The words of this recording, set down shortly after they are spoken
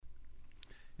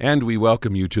And we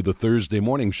welcome you to the Thursday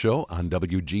morning show on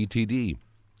WGTD.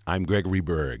 I'm Gregory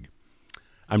Berg.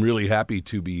 I'm really happy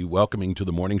to be welcoming to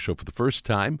the morning show for the first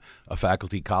time a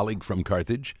faculty colleague from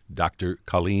Carthage, Dr.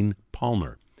 Colleen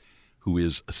Palmer, who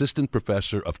is Assistant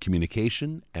Professor of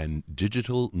Communication and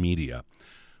Digital Media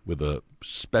with a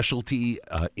specialty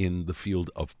in the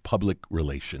field of public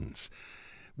relations.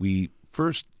 We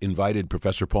first invited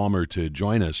Professor Palmer to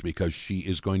join us because she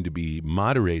is going to be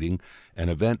moderating an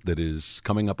event that is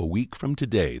coming up a week from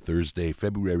today, Thursday,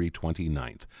 February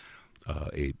 29th,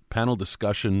 a panel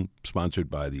discussion sponsored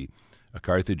by the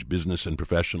Carthage Business and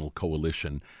Professional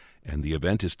Coalition, and the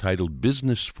event is titled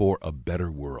Business for a Better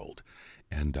World.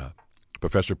 And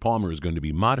Professor Palmer is going to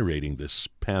be moderating this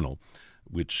panel,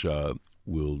 which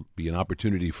will be an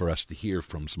opportunity for us to hear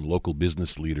from some local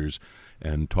business leaders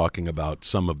and talking about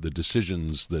some of the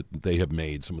decisions that they have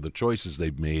made, some of the choices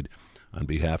they've made on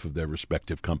behalf of their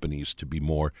respective companies to be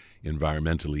more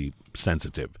environmentally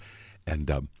sensitive.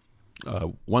 And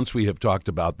once we have talked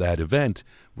about that event,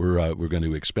 we're going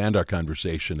to expand our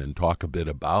conversation and talk a bit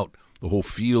about the whole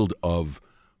field of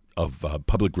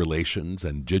public relations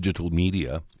and digital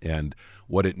media and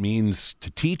what it means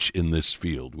to teach in this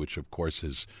field, which of course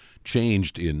has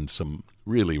changed in some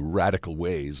really radical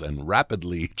ways and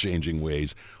rapidly changing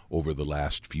ways over the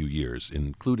last few years,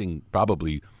 including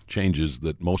probably changes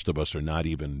that most of us are not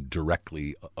even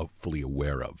directly fully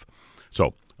aware of.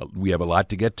 So we have a lot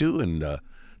to get to, and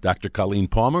Dr. Colleen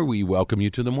Palmer, we welcome you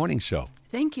to the morning show.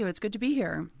 Thank you. It's good to be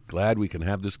here. Glad we can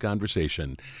have this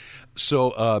conversation.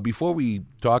 So before we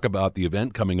talk about the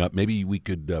event coming up, maybe we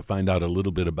could find out a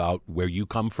little bit about where you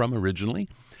come from originally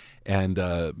and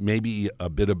maybe a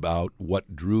bit about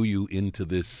what drew you into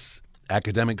this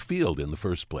academic field in the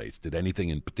first place. Did anything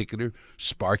in particular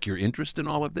spark your interest in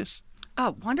all of this?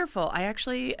 Oh, wonderful. I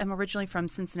actually am originally from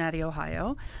Cincinnati,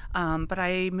 Ohio, but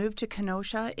I moved to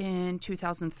Kenosha in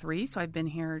 2003, so I've been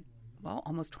here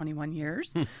almost 21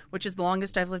 years, which is the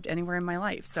longest I've lived anywhere in my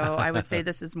life. So I would say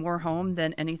this is more home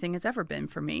than anything has ever been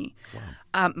for me.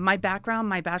 Wow. My background,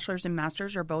 my bachelor's and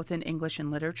master's are both in English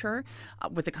and literature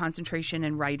with a concentration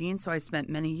in writing. So I spent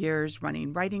many years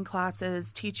running writing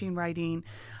classes, teaching writing,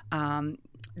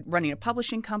 running a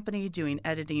publishing company, doing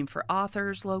editing for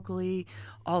authors locally,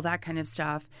 all that kind of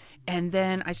stuff. And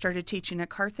then I started teaching at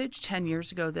Carthage 10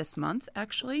 years ago this month,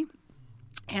 actually.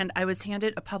 And I was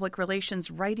handed a public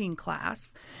relations writing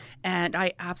class, and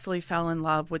I absolutely fell in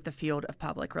love with the field of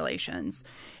public relations.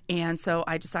 And so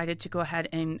I decided to go ahead,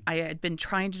 and I had been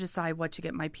trying to decide what to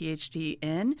get my PhD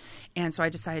in. And so I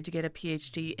decided to get a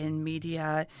PhD in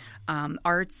media,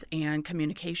 arts, and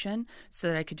communication so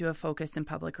that I could do a focus in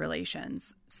public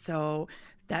relations. So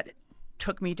that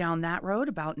took me down that road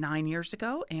about 9 years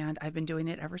ago, and I've been doing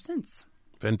it ever since.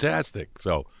 Fantastic.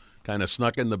 So kind of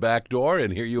snuck in the back door,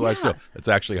 and here you are still. That's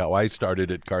actually how I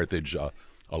started at Carthage a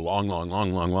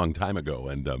long time ago,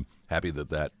 and I'm happy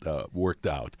that worked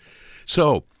out.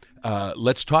 So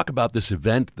let's talk about this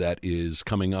event that is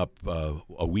coming up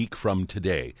a week from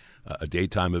today, a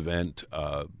daytime event,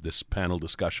 this panel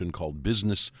discussion called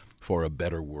Business for a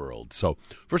Better World. So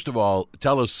first of all,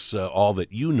 tell us all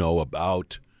that you know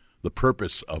about the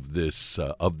purpose of this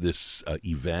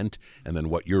event, and then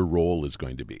what your role is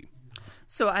going to be.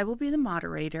 So I will be the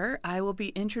moderator. I will be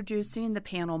introducing the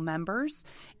panel members,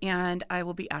 and I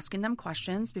will be asking them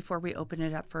questions before we open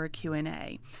it up for a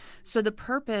Q&A. So the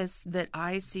purpose that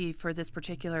I see for this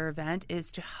particular event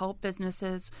is to help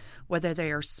businesses, whether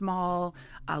they are small,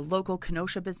 local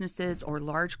Kenosha businesses, or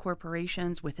large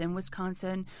corporations within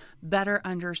Wisconsin, better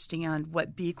understand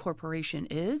what B Corporation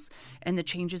is and the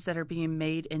changes that are being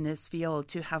made in this field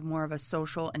to have more of a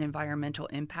social and environmental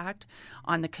impact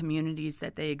on the communities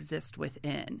that they exist within.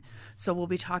 So we'll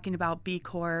be talking about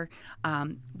B-Corp.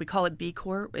 We call it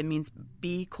B-Corp. It means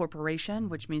B Corporation,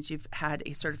 which means you've had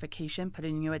a certification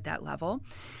putting you at that level.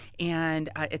 And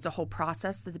it's a whole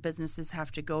process that the businesses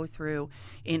have to go through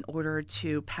in order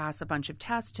to pass a bunch of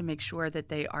tests to make sure that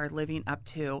they are living up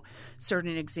to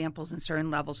certain examples and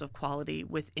certain levels of quality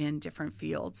within different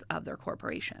fields of their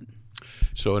corporation.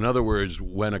 So in other words,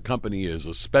 when a company is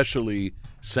especially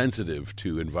sensitive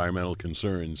to environmental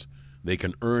concerns, they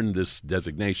can earn this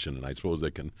designation, and I suppose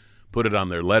they can put it on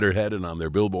their letterhead and on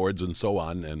their billboards and so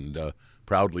on, and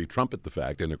proudly trumpet the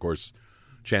fact. And, of course,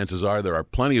 chances are there are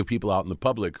plenty of people out in the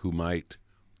public who might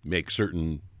make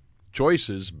certain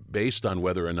choices based on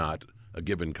whether or not a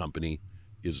given company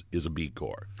is a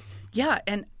B-Corp. Yeah,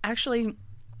 and actually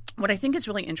what I think is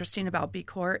really interesting about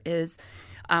B-Corp is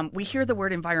We hear the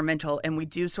word environmental, and we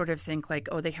do sort of think like,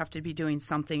 oh, they have to be doing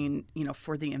something,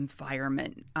 for the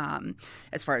environment,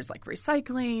 as far as like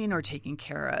recycling or taking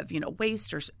care of,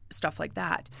 waste or stuff like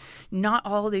that. Not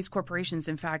all of these corporations,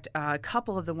 in fact, a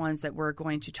couple of the ones that we're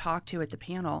going to talk to at the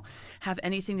panel have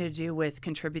anything to do with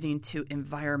contributing to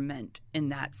environment in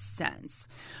that sense.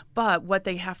 But what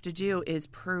they have to do is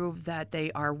prove that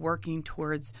they are working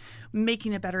towards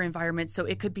making a better environment. So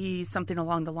it could be something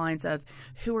along the lines of,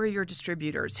 who are your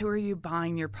distributors? Who are you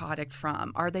buying your product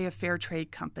from? Are they a fair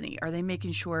trade company? Are they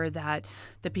making sure that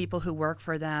the people who work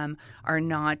for them are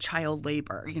not child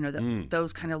labor? That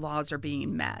those kind of laws are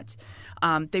being met.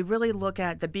 They really look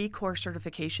at the B-Corp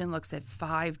certification, looks at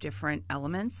 5 different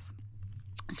elements.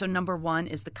 So number 1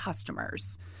 is the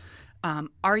customers.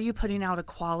 Are you putting out a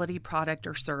quality product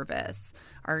or service?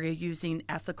 Are you using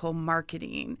ethical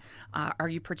marketing? Are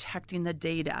you protecting the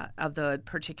data of the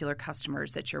particular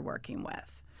customers that you're working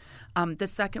with? The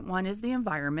second one is the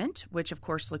environment, which of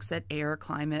course looks at air,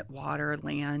 climate, water,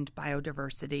 land,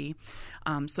 biodiversity.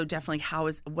 So definitely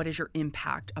what is your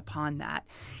impact upon that?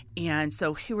 And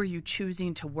so who are you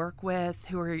choosing to work with?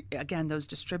 Who are, again, those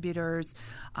distributors?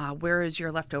 Where is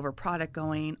your leftover product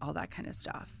going? All that kind of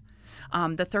stuff.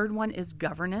 The third one is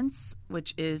governance,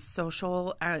 which is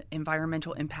social,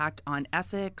 environmental impact on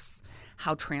ethics,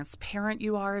 how transparent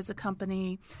you are as a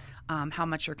company, how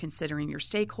much you're considering your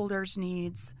stakeholders'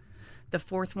 needs. The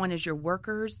fourth one is your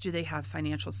workers. Do they have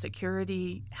financial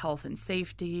security, health and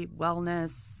safety,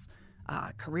 wellness,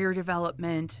 career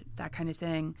development, that kind of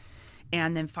thing?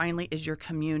 And then finally is your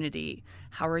community.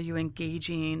 How are you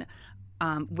engaging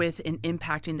with and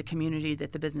impacting the community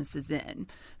that the business is in?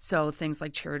 So things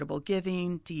like charitable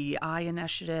giving, DEI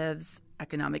initiatives,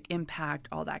 economic impact,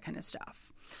 all that kind of stuff.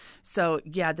 So,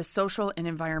 yeah, the social and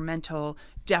environmental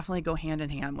definitely go hand in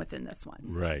hand within this one.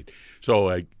 Right. So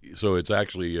it's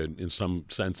actually, in some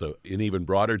sense, an even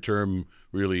broader term,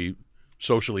 really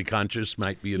socially conscious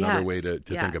might be another way to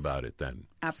think about it then.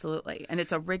 Absolutely. And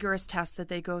it's a rigorous test that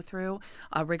they go through,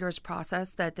 a rigorous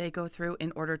process that they go through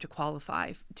in order to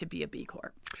qualify to be a B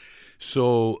Corp.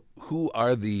 So who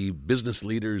are the business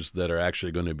leaders that are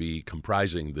actually going to be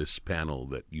comprising this panel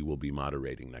that you will be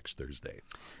moderating next Thursday?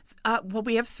 Well,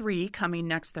 we have 3 coming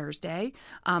next Thursday.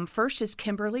 First is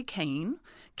Kimberly Kane.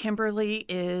 Kimberly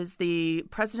is the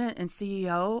president and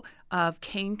CEO of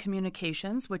Kane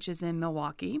Communications, which is in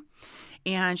Milwaukee.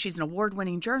 And she's an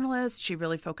award-winning journalist. She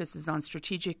really focuses on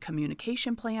strategic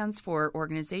communication plans for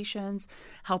organizations,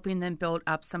 helping them build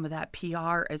up some of that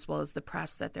PR as well as the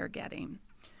press that they're getting.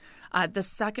 The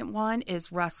second one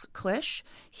is Russ Klisch.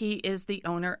 He is the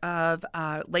owner of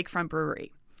Lakefront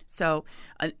Brewery. So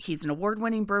he's an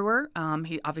award-winning brewer.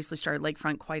 He obviously started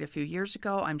Lakefront quite a few years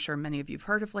ago. I'm sure many of you have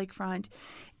heard of Lakefront.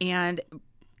 And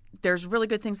there's really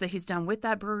good things that he's done with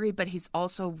that brewery, but he's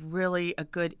also really a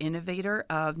good innovator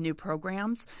of new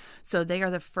programs. So they are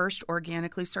the first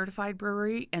organically certified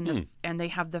brewery, and they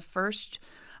have the first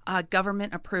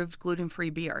government-approved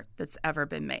gluten-free beer that's ever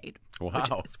been made. Wow.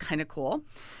 Which is kind of cool.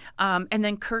 And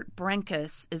then Kurt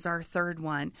Brenkus is our third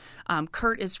one.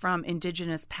 Kurt is from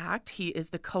Indigenous Pact. He is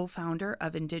the co-founder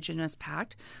of Indigenous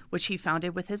Pact, which he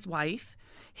founded with his wife.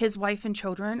 His wife and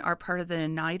children are part of the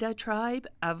Oneida tribe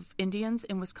of Indians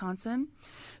in Wisconsin.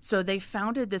 So they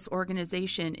founded this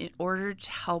organization in order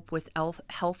to help with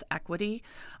health equity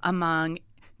among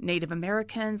Native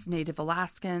Americans, Native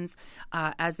Alaskans,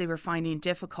 as they were finding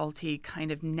difficulty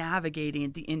kind of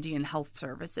navigating the Indian health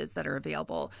services that are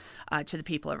available to the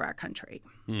people of our country.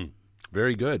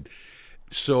 Very good.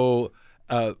 So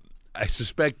I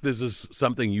suspect this is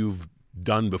something you've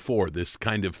done before, this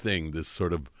kind of thing, this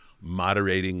sort of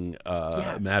moderating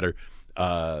matter.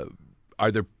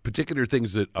 Are there particular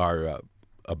things that are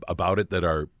about it that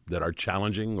are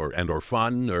challenging or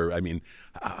fun? Or, I mean,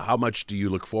 how much do you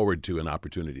look forward to an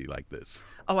opportunity like this?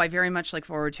 Oh, I very much look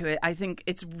forward to it. I think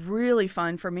it's really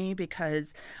fun for me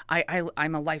because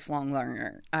I'm a lifelong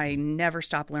learner. I never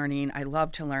stop learning. I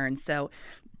love to learn. So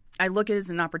I look at it as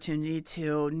an opportunity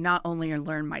to not only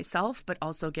learn myself, but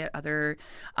also get other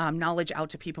knowledge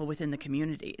out to people within the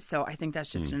community. So I think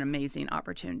that's just an amazing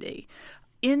opportunity.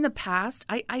 In the past,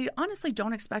 I honestly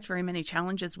don't expect very many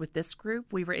challenges with this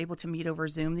group. We were able to meet over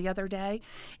Zoom the other day,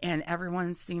 and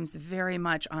everyone seems very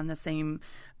much on the same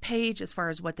page as far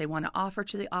as what they want to offer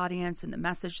to the audience and the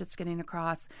message that's getting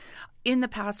across. In the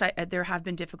past, there have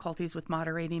been difficulties with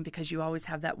moderating because you always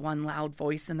have that one loud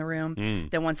voice in the room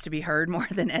that wants to be heard more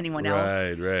than anyone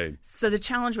else. Right. So the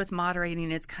challenge with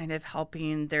moderating is kind of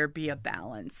helping there be a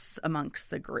balance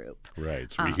amongst the group.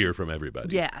 Right. So we hear from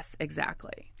everybody. Yes,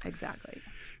 exactly.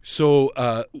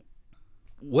 So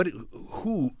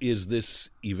who is this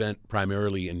event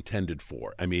primarily intended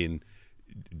for? I mean,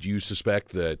 do you suspect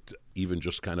that even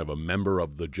just kind of a member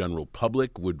of the general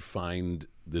public would find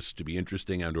this to be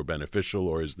interesting and or beneficial,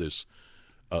 or is this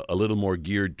a little more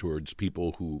geared towards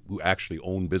people who actually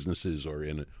own businesses or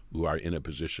who are in a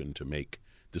position to make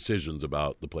decisions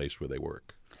about the place where they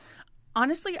work?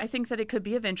 Honestly, I think that it could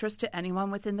be of interest to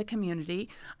anyone within the community.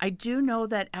 I do know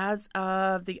that as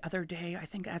of the other day, I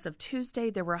think as of Tuesday,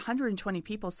 there were 120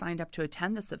 people signed up to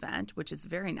attend this event, which is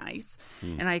very nice.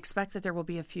 And I expect that there will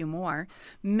be a few more.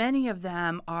 Many of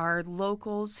them are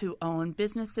locals who own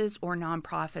businesses or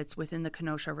nonprofits within the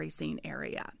Kenosha Racine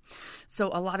area. So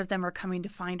a lot of them are coming to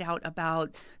find out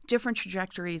about different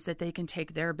trajectories that they can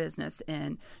take their business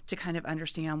in to kind of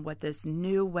understand what this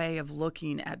new way of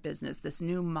looking at business, this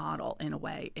new model in a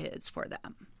way is for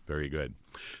them. Very good.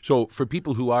 So for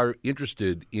people who are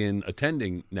interested in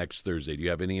attending next Thursday, do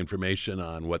you have any information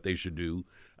on what they should do?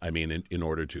 I mean, in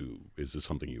order to, is this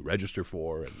something you register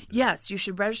for? Yes, you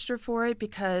should register for it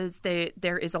because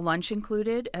there is a lunch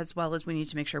included, as well as we need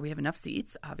to make sure we have enough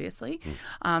seats, obviously.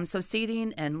 So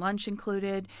seating and lunch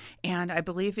included. And I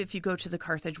believe if you go to the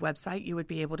Carthage website, you would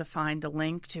be able to find the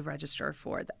link to register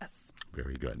for this.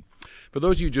 Very good. For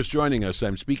those of you just joining us,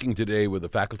 I'm speaking today with a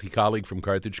faculty colleague from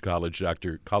Carthage College,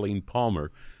 Dr. Colleen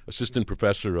Palmer, Assistant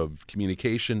Professor of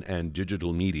Communication and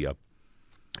Digital Media.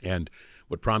 And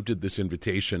what prompted this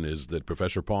invitation is that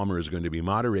Professor Palmer is going to be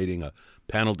moderating a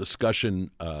panel discussion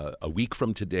a week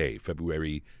from today,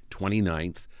 February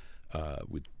 29th,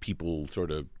 with people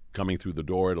sort of coming through the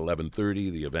door at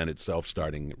 11:30, the event itself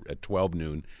starting at 12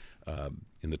 noon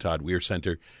in the Todd Weir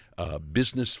Center,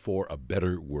 Business for a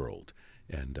Better World.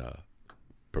 And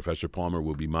Professor Palmer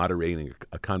will be moderating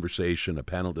a conversation, a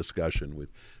panel discussion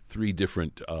with three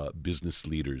different business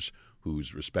leaders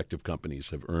whose respective companies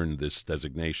have earned this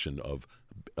designation of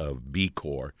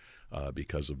B-Corp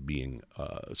because of being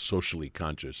socially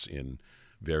conscious in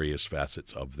various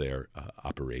facets of their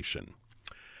operation.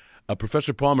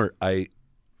 Professor Palmer, I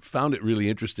found it really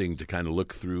interesting to kind of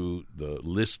look through the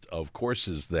list of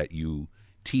courses that you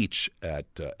teach at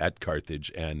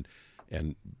Carthage, and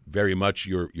very much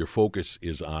your focus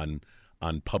is on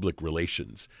public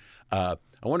relations. I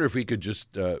wonder if we could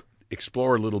just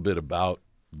explore a little bit about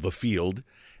the field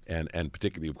and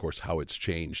particularly, of course, how it's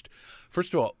changed.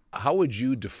 First of all, how would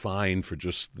you define for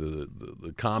just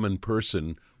the common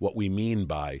person what we mean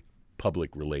by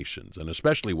public relations, and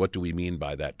especially what do we mean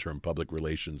by that term public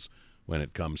relations when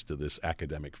it comes to this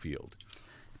academic field?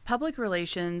 Public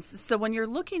relations, so when you're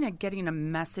looking at getting a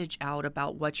message out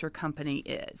about what your company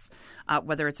is,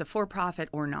 whether it's a for-profit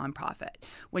or nonprofit,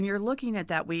 when you're looking at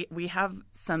that, we have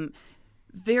some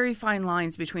very fine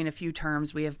lines between a few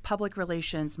terms. We have public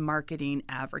relations, marketing,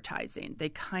 advertising. They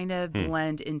kind of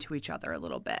blend into each other a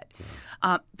little bit.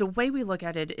 The way we look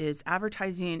at it is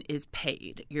advertising is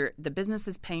paid. The business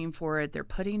is paying for it. They're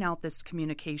putting out this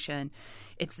communication.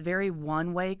 It's very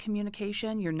one-way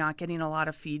communication. You're not getting a lot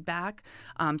of feedback.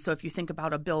 So if you think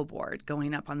about a billboard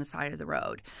going up on the side of the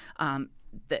road,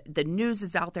 the news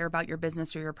is out there about your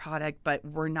business or your product, but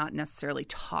we're not necessarily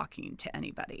talking to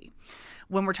anybody.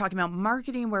 When we're talking about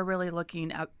marketing, we're really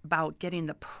looking at about getting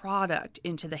the product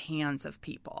into the hands of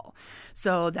people.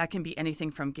 So that can be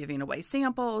anything from giving away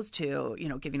samples to,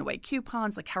 giving away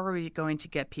coupons. Like, how are we going to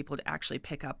get people to actually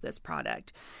pick up this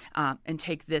product and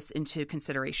take this into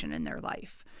consideration in their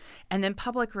life? And then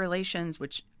public relations,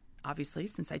 which obviously,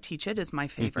 since I teach it, is my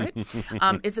favorite,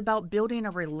 is about building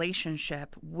a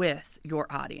relationship with your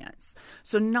audience.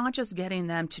 So not just getting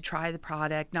them to try the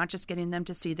product, not just getting them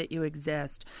to see that you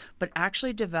exist, but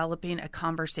actually developing a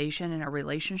conversation and a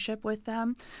relationship with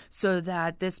them so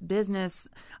that this business,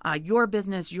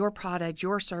 your product,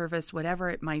 your service,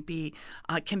 whatever it might be,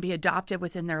 can be adopted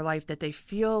within their life, that they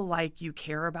feel like you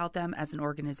care about them as an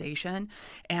organization.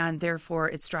 And therefore,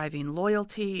 it's driving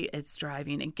loyalty, it's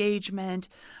driving engagement.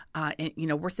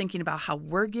 We're thinking about how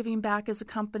we're giving back as a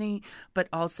company, but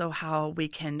also how we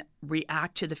can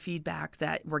react to the feedback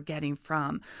that we're getting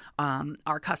from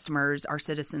our customers, our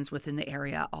citizens within the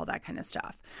area, all that kind of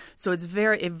stuff. So it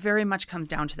very much comes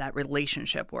down to that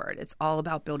relationship word. It's all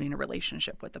about building a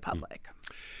relationship with the public.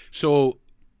 So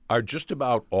are just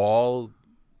about all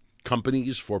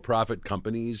companies, for-profit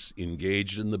companies,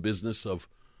 engaged in the business of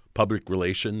public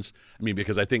relations? I mean,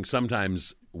 because I think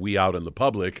sometimes we out in the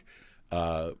public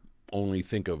only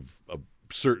think of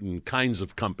certain kinds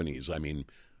of companies,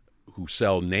 who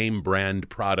sell name brand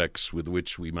products with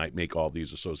which we might make all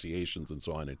these associations and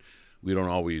so on. And we don't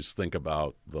always think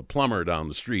about the plumber down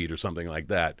the street or something like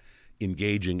that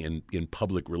engaging in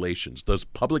public relations. Does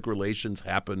public relations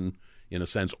happen in a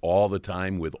sense, all the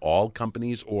time with all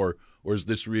companies, or is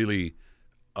this really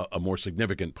a more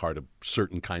significant part of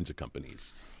certain kinds of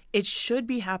companies? It should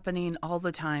be happening all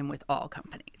the time with all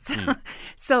companies.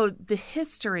 So the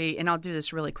history, and I'll do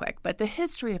this really quick, but the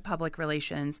history of public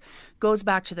relations goes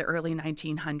back to the early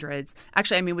 1900s.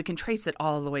 Actually, I mean, we can trace it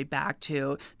all the way back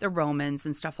to the Romans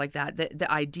and stuff like that, the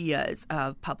ideas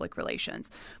of public relations.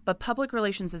 But public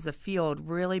relations as a field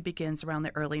really begins around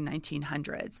the early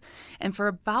 1900s. And for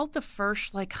about the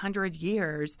first 100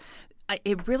 years,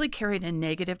 it really carried a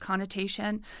negative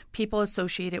connotation. People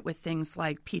associate it with things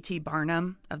like P.T.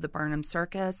 Barnum of the Barnum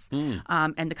Circus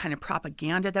and the kind of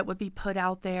propaganda that would be put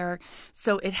out there.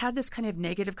 So it had this kind of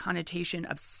negative connotation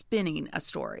of spinning a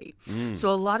story. So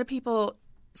a lot of people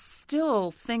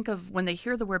still think of, when they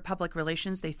hear the word public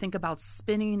relations, they think about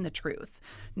spinning the truth,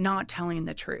 not telling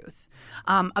the truth.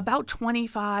 About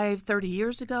 25, 30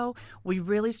 years ago, we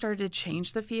really started to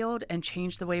change the field and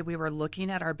change the way we were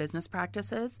looking at our business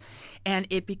practices. And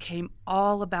it became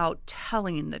all about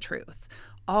telling the truth.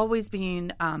 Always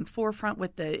being forefront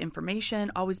with the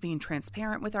information, always being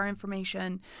transparent with our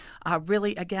information.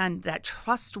 Really, again, that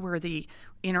trustworthy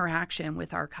interaction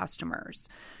with our customers.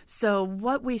 So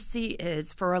what we see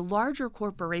is, for a larger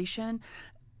corporation,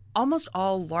 almost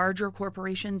all larger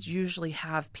corporations usually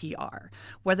have PR,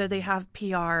 whether they have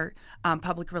PR,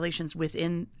 public relations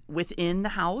within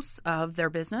the house of their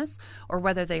business, or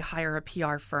whether they hire a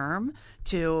PR firm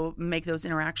to make those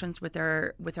interactions with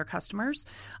their customers.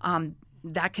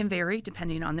 That can vary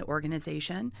depending on the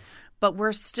organization. But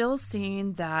we're still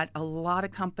seeing that a lot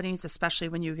of companies, especially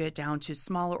when you get down to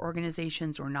smaller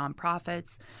organizations or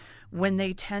nonprofits, when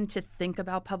they tend to think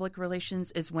about public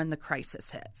relations is when the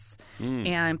crisis hits.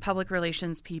 And public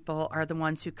relations people are the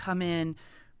ones who come in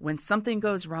when something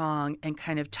goes wrong and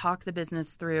kind of talk the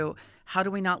business through, how do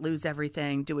we not lose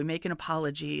everything? Do we make an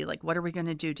apology? What are we going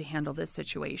to do to handle this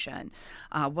situation?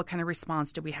 What kind of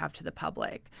response do we have to the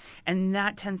public? And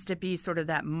that tends to be sort of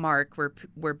that mark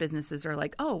where businesses are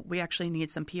like, oh, we actually need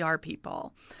some PR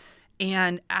people.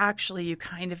 And actually, you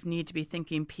kind of need to be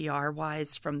thinking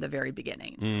PR-wise from the very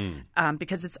beginning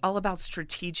because it's all about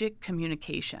strategic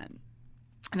communication.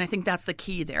 And I think that's the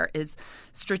key there, is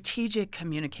strategic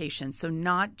communication. So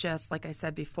not just, like I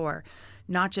said before,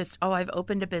 not just, oh, I've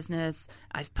opened a business,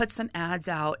 I've put some ads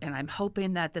out, and I'm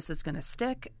hoping that this is going to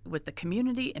stick with the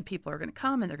community and people are going to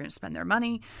come and they're going to spend their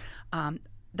money.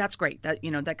 That's great. That,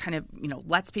 that kind of,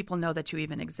 lets people know that you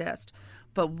even exist.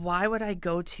 But why would I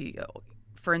go to you?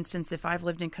 For instance, if I've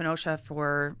lived in Kenosha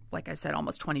for, like I said,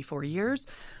 almost 24 years,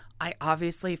 I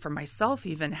obviously, for myself,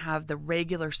 even have the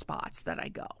regular spots that I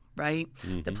go, right?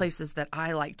 The places that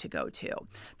I like to go to,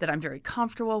 that I'm very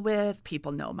comfortable with.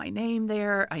 People know my name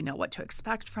there. I know what to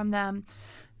expect from them.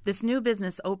 This new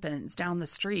business opens down the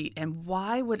street, and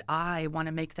why would I want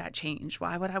to make that change?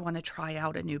 Why would I want to try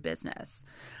out a new business?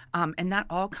 And that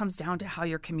all comes down to how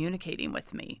you're communicating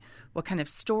with me, what kind of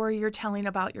story you're telling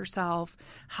about yourself,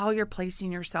 how you're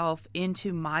placing yourself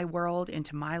into my world,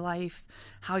 into my life,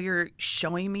 how you're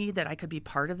showing me that I could be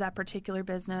part of that particular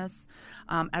business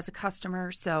as a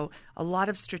customer. So a lot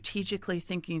of strategically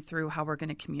thinking through how we're going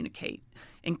to communicate,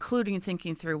 including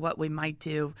thinking through what we might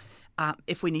do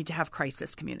if we need to have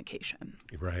crisis communication.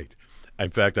 Right. In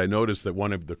fact, I noticed that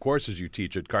one of the courses you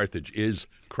teach at Carthage is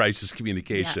crisis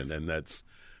communication, and that's,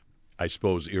 I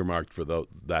suppose, earmarked for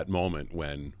that moment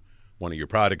when one of your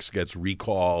products gets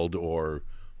recalled or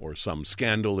some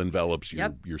scandal envelops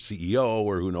your CEO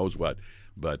or who knows what.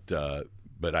 But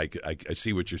I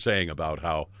see what you're saying about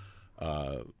how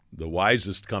the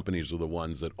wisest companies are the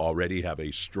ones that already have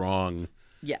a strong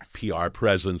PR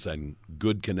presence and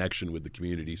good connection with the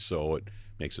community, so it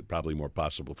makes it probably more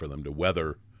possible for them to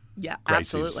weather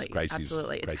crises.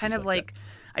 Absolutely. It's kind of like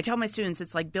I tell my students,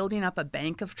 it's like building up a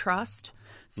bank of trust.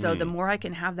 So the more I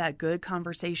can have that good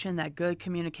conversation, that good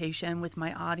communication with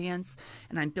my audience,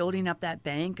 and I'm building up that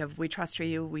bank of we trust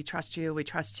you, we trust you, we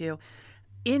trust you.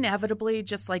 Inevitably,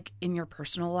 just like in your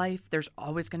personal life, there's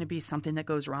always going to be something that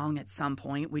goes wrong at some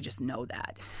point. We just know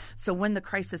that. So when the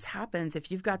crisis happens,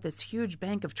 if you've got this huge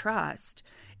bank of trust,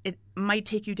 it might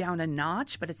take you down a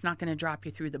notch, but it's not going to drop you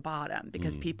through the bottom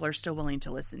because people are still willing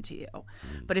to listen to you.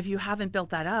 But if you haven't built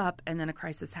that up and then a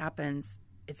crisis happens,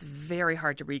 it's very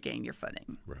hard to regain your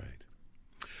footing. Right.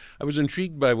 I was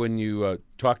intrigued by when you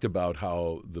talked about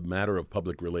how the matter of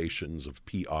public relations, of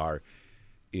PR,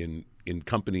 in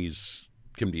companies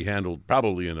can be handled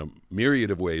probably in a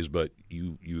myriad of ways, but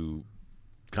you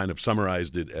kind of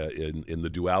summarized it in the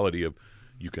duality of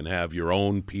you can have your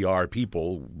own PR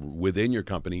people within your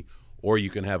company, or you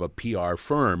can have a PR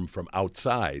firm from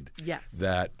outside Yes.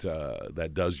 that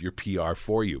does your PR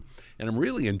for you. And I'm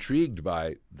really intrigued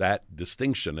by that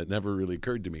distinction. It never really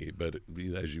occurred to me, but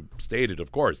as you stated,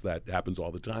 of course, that happens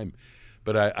all the time.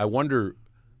 But I wonder,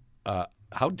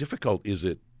 how difficult is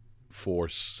it for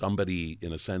somebody,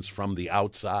 in a sense, from the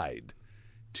outside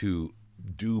to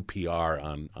do PR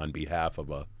on behalf of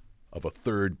a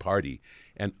third party?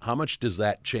 And how much does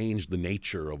that change the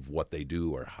nature of what they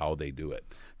do or how they do it?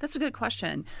 That's a good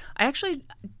question. I actually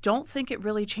don't think it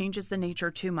really changes the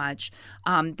nature too much.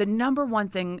 The number one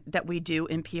thing that we do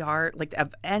in PR, like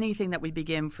of anything that we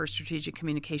begin for strategic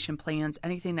communication plans,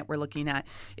 anything that we're looking at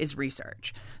is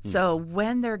research. So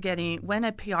when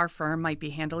a PR firm might be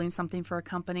handling something for a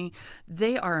company,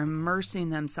 they are immersing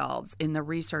themselves in the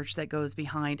research that goes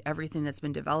behind everything that's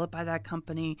been developed by that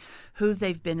company, who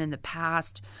they've been in the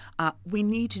past. We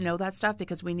need to know that stuff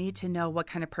because we need to know what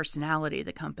kind of personality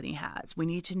the company has. We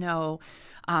need to know,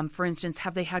 for instance,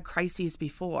 have they had crises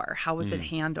before? How was it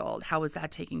handled? How was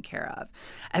that taken care of?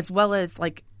 As well as,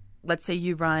 like, let's say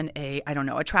you run a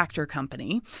tractor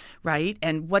company, right?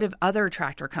 And what have other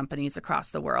tractor companies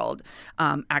across the world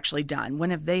actually done?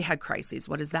 When have they had crises?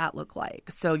 What does that look like?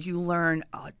 So you learn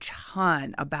a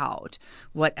ton about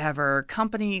whatever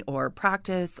company or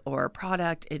practice or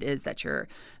product it is that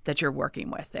you're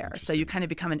working with there. So you kind of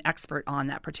become an expert on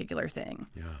that particular thing.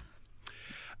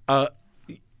 Yeah.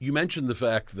 You mentioned the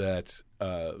fact that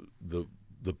the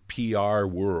PR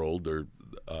world, or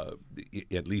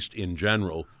at least in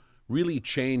general, really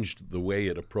changed the way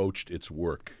it approached its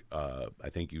work. I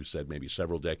think you said maybe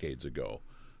several decades ago,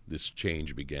 this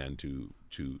change began to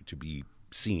be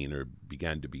seen or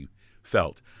began to be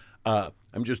felt.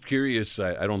 I'm just curious.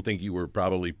 I don't think you were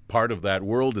probably part of that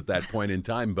world at that point in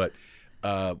time, but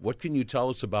what can you tell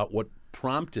us about what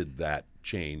prompted that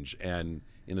change? And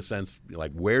in a sense,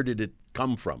 like, where did it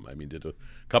come from? I mean, did a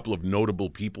couple of notable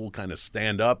people kind of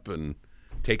stand up and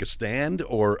take a stand,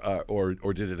 or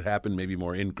did it happen maybe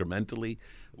more incrementally?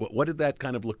 What did that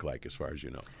kind of look like, as far as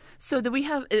you know? So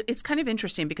it's kind of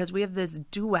interesting because we have this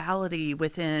duality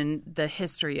within the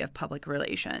history of public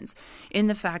relations, in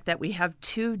the fact that we have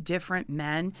two different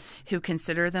men who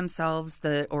consider themselves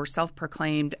or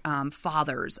self-proclaimed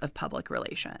fathers of public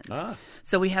relations.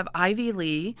 So we have Ivy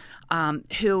Lee,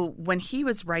 who, when he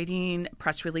was writing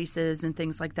press releases and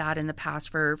things like that in the past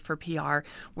for PR,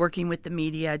 working with the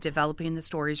media, developing the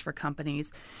stories for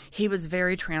companies, he was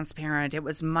very transparent. It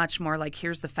was much more like,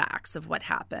 here's the facts of what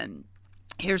happened.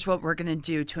 Here's what we're going to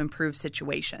do to improve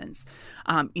situations,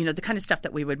 the kind of stuff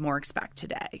that we would more expect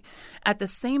today. At the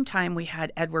same time, we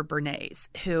had Edward Bernays,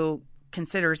 who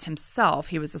considers himself,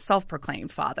 he was a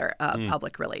self-proclaimed father of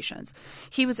public relations.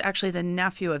 He was actually the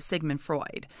nephew of Sigmund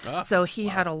Freud. So he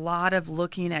had a lot of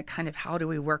looking at kind of how do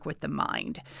we work with the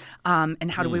mind,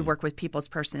 and how do we work with people's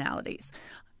personalities.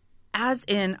 As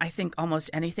in, I think, almost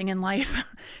anything in life,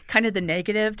 kind of the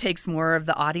negative takes more of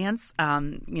the audience.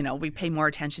 We pay more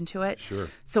attention to it. Sure.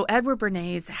 So Edward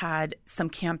Bernays had some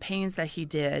campaigns that he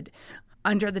did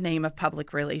under the name of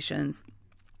public relations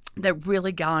that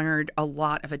really garnered a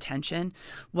lot of attention.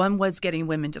 One was getting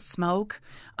women to smoke,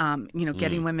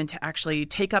 getting women to actually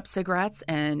take up cigarettes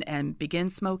and begin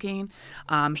smoking.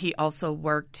 He also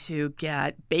worked to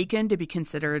get bacon to be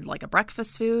considered like a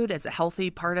breakfast food, as a healthy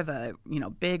part of a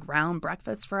big round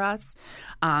breakfast for us.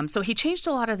 So he changed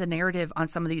a lot of the narrative on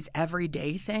some of these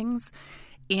everyday things.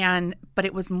 But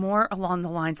it was more along the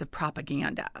lines of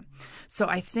propaganda. So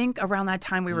I think around that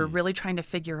time we were really trying to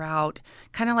figure out,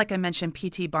 kind of like I mentioned,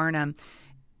 P.T. Barnum,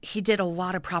 he did a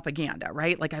lot of propaganda,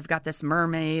 right? Like, I've got this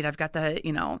mermaid, I've got the,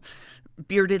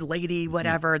 bearded lady,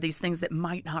 whatever, these things that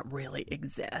might not really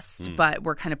exist, but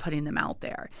we're kind of putting them out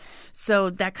there. So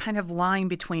that kind of line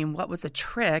between what was a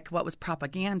trick, what was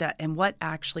propaganda, and what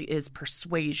actually is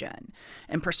persuasion.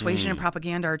 And persuasion and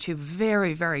propaganda are two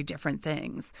very, very different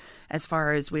things as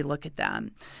far as we look at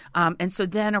them. And so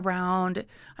then around,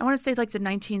 I want to say like the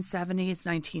 1970s,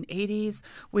 1980s,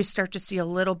 we start to see a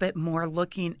little bit more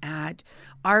looking at,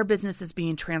 our businesses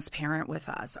being transparent with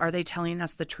us? Are they telling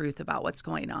us the truth about what's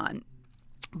going on?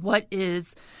 What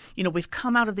is, we've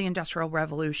come out of the Industrial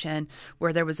Revolution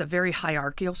where there was a very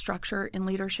hierarchical structure in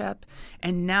leadership.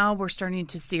 And now we're starting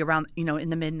to see around, in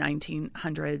the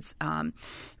mid-1900s,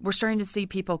 we're starting to see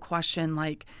people question,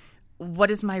 like,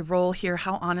 what is my role here?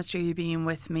 How honest are you being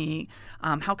with me?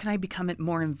 How can I become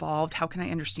more involved? How can I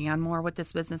understand more what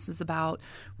this business is about,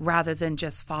 rather than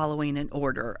just following an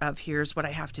order of, here's what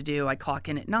I have to do. I clock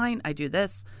in at 9, I do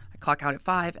this, I clock out at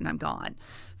 5, and I'm gone.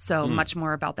 So much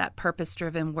more about that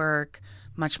purpose-driven work,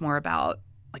 much more about,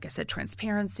 like I said,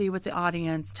 transparency with the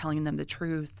audience, telling them the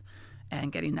truth,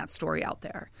 and getting that story out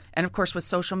there. And of course, with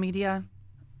social media,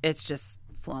 it's just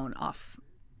flown off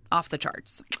the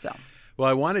charts. So, well,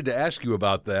 I wanted to ask you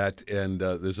about that, and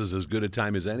this is as good a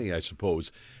time as any, I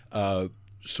suppose.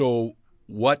 So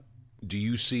what do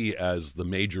you see as the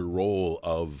major role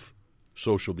of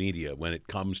social media when it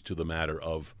comes to the matter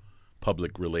of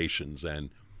public relations? And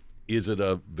is it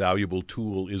a valuable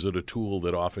tool? Is it a tool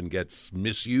that often gets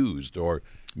misused or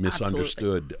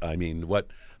misunderstood? Absolutely. I mean,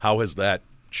 how has that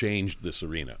changed this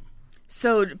arena?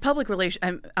 So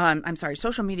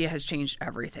social media has changed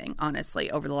everything, honestly,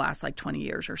 over the last 20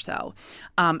 years or so,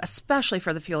 especially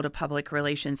for the field of public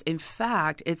relations. In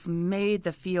fact, it's made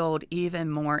the field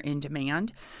even more in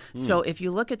demand. So if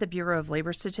you look at the Bureau of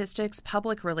Labor Statistics,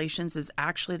 public relations is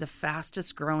actually the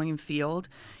fastest growing field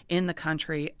in the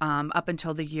country up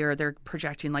until the year they're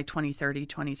projecting 2030,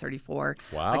 2034,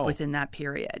 wow. Within that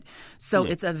period. So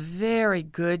it's a very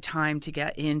good time to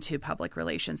get into public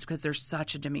relations because there's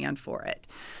such a demand for it.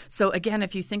 So again,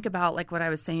 if you think about what I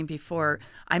was saying before,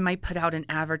 I might put out an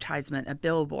advertisement, a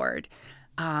billboard,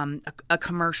 a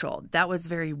commercial. That was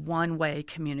very one-way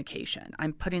communication.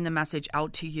 I'm putting the message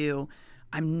out to you.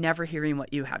 I'm never hearing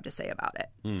what you have to say about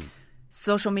it.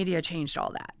 Social media changed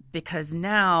all that because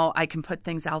now I can put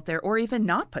things out there or even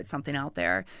not put something out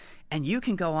there, and you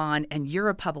can go on and you're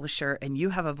a publisher and you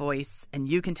have a voice and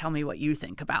you can tell me what you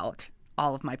think about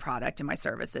all of my product and my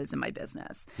services and my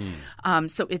business.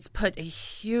 So it's put a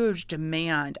huge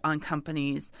demand on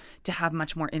companies to have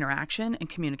much more interaction and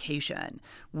communication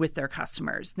with their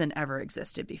customers than ever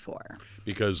existed before.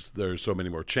 Because there's so many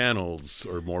more channels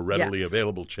or more readily Yes.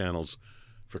 available channels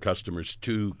for customers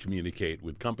to communicate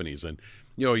with companies. And,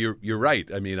 you're right.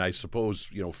 I mean, I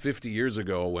suppose, 50 years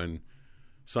ago when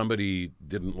somebody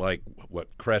didn't like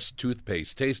what Crest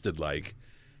toothpaste tasted like,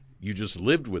 you just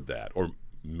lived with that. Or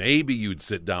maybe you'd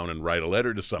sit down and write a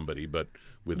letter to somebody, but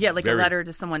with a letter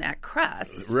to someone at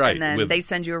Crest, right? And then they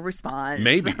send you a response.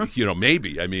 Maybe,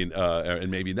 maybe. I mean, and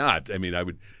maybe not. I mean, I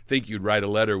would think you'd write a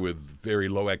letter with very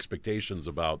low expectations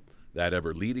about that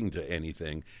ever leading to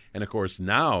anything. And of course,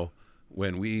 now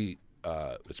when we,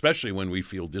 especially when we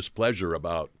feel displeasure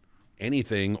about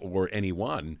anything or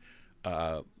anyone,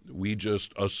 we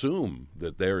just assume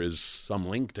that there is some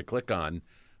link to click on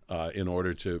in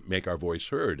order to make our voice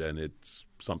heard, and it's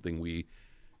something we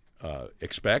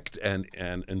expect and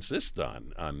insist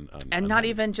on. And not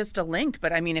even just a link,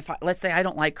 but I mean, let's say I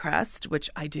don't like Crest, which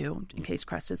I do, in case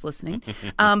Crest is listening.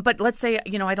 But let's say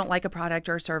I don't like a product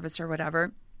or a service or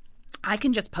whatever. I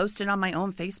can just post it on my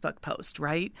own Facebook post,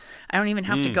 right? I don't even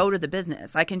have to go to the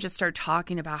business. I can just start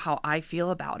talking about how I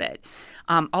feel about it.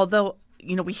 Although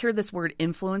we hear this word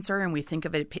influencer, and we think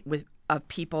of it of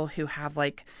people who have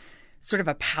sort of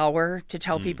a power to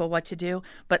tell people what to do.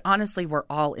 But honestly, we're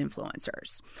all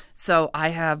influencers. So I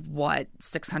have,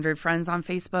 600 friends on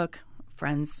Facebook?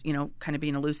 Friends, kind of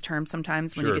being a loose term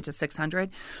sometimes when you get to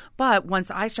 600. But once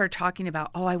I start talking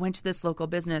about, I went to this local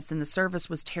business and the service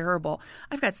was terrible,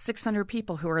 I've got 600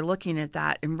 people who are looking at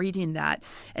that and reading that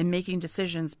and making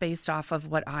decisions based off of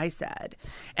what I said.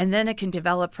 And then it can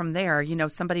develop from there.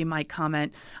 Somebody might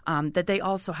comment that they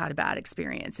also had a bad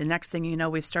experience. And next thing you know,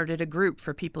 we've started a group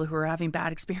for people who are having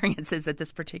bad experiences at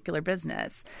this particular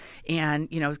business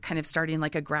and, kind of starting a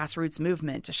grassroots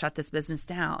movement to shut this business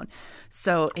down.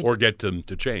 So or get them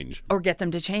to change.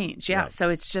 Yeah. So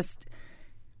it's just,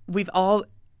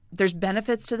 there's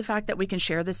benefits to the fact that we can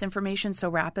share this information so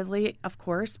rapidly, of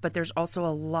course, but there's also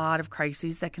a lot of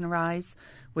crises that can arise,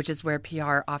 which is where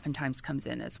PR oftentimes comes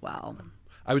in as well.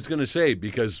 I was going to say,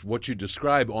 because what you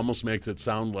describe almost makes it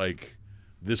sound like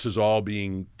this is all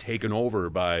being taken over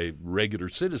by regular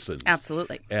citizens.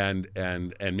 Absolutely. And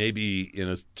maybe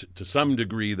to some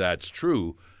degree that's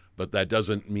true, but that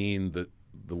doesn't mean that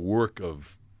the work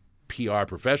of PR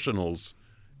professionals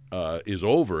is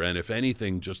over, and if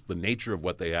anything, just the nature of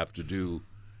what they have to do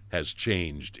has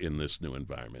changed in this new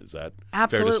environment. Is that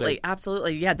fair to say?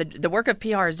 Absolutely. Yeah, the work of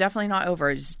PR is definitely not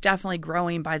over. It's definitely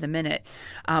growing by the minute.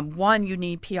 One, you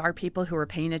need PR people who are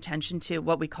paying attention to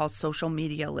what we call social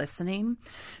media listening.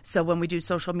 So when we do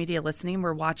social media listening,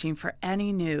 we're watching for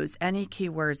any news, any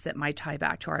keywords that might tie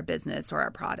back to our business or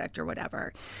our product or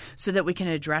whatever, so that we can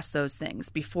address those things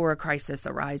before a crisis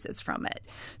arises from it.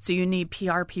 So you need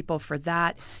PR people for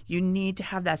that. You need to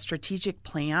have that strategic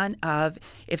plan of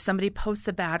if somebody posts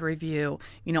a bad bad review,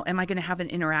 am I going to have an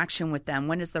interaction with them?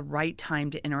 When is the right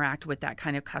time to interact with that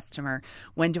kind of customer?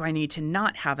 When do I need to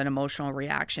not have an emotional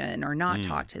reaction or not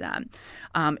talk to them?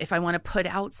 If I want to put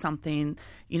out something,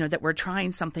 that we're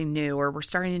trying something new or we're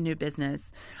starting a new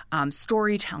business,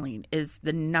 storytelling is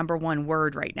the number one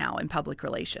word right now in public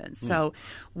relations. So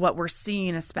what we're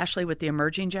seeing, especially with the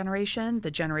emerging generation,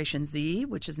 the Generation Z,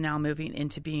 which is now moving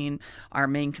into being our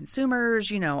main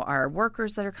consumers, our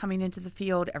workers that are coming into the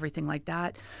field, everything like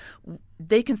that,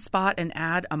 they can spot an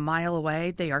ad a mile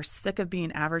away. They are sick of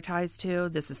being advertised to.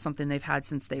 This is something they've had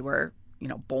since they were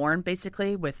born,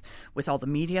 basically, with all the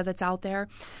media that's out there.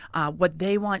 What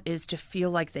they want is to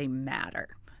feel like they matter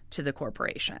to the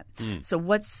corporation. So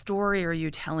what story are you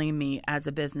telling me as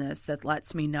a business that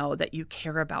lets me know that you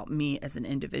care about me as an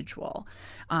individual?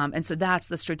 And so that's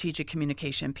the strategic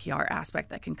communication PR aspect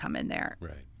that can come in there.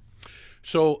 Right.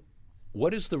 So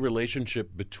what is the relationship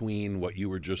between what you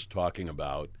were just talking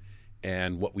about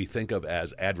and what we think of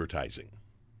as advertising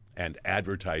and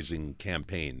advertising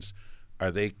campaigns?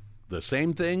 Are they the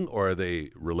same thing, or are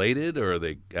they related, or are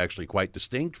they actually quite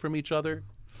distinct from each other?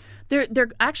 They're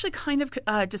actually kind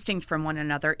of distinct from one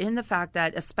another in the fact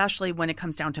that, especially when it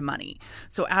comes down to money.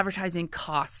 So advertising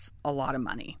costs a lot of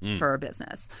money for a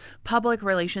business. Public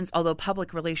relations, although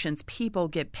public relations people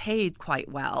get paid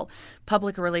quite well,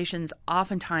 public relations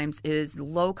oftentimes is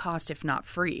low cost, if not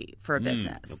free, for a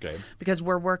business. Okay. Because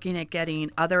we're working at getting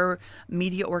other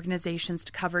media organizations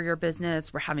to cover your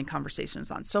business. We're having conversations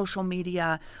on social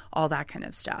media, all that kind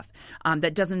of stuff.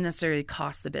 That doesn't necessarily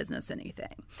cost the business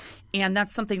anything. And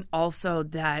that's something also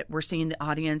that we're seeing the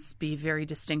audience be very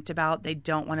distinct about. They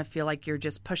don't want to feel like you're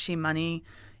just pushing money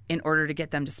in order to get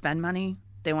them to spend money.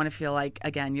 They want to feel like,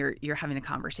 again, you're having a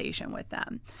conversation with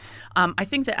them. I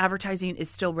think that advertising is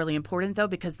still really important, though,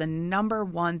 because the number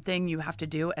one thing you have to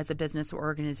do as a business or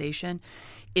organization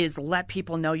is let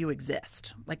people know you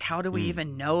exist. Like, how do we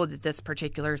even know that this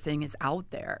particular thing is out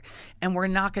there? And we're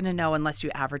not going to know unless you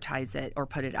advertise it or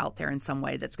put it out there in some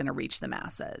way that's going to reach the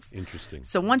masses. Interesting.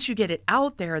 So once you get it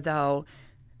out there, though,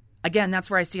 again, that's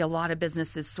where I see a lot of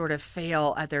businesses sort of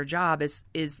fail at their job is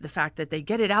the fact that they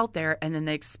get it out there and then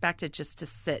they expect it just to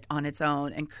sit on its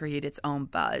own and create its own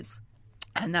buzz.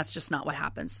 And that's just not what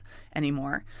happens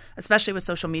anymore, especially with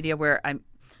social media where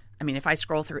if I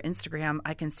scroll through Instagram,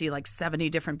 I can see like 70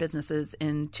 different businesses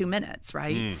in 2 minutes,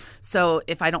 right? So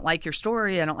if I don't like your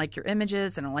story, I don't like your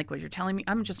images, I don't like what you're telling me,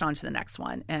 I'm just on to the next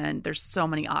one. And there's so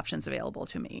many options available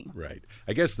to me. Right.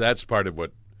 I guess that's part of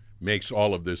what makes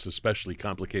all of this especially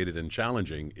complicated and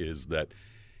challenging is that,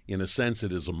 in a sense,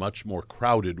 it is a much more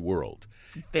crowded world.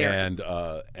 Very.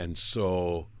 And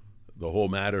so the whole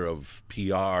matter of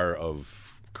PR,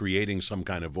 of creating some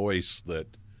kind of voice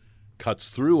that cuts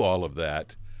through all of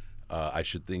that, I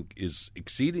should think is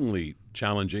exceedingly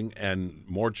challenging and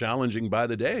more challenging by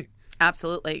the day.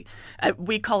 Absolutely.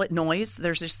 We call it noise.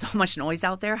 There's just so much noise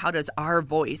out there. How does our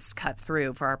voice cut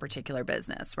through for our particular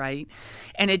business, right?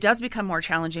 And it does become more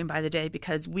challenging by the day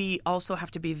because we also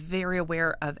have to be very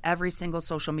aware of every single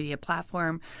social media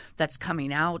platform that's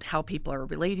coming out, how people are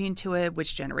relating to it,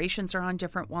 which generations are on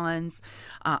different ones.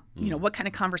 What kind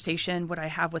of conversation would I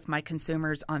have with my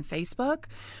consumers on Facebook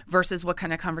versus what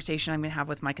kind of conversation I'm going to have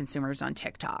with my consumers on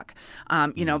TikTok?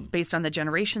 Based on the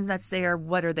generation that's there,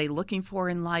 what are they looking for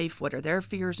in life? What are their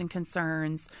fears and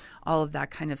concerns, all of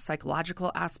that kind of psychological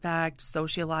aspect,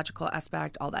 sociological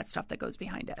aspect, all that stuff that goes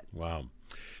behind it. Wow.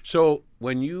 So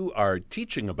when you are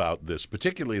teaching about this,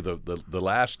 particularly the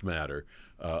last matter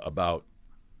about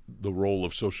the role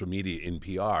of social media in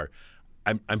PR,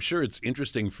 I'm sure it's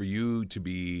interesting for you to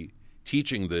be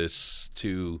teaching this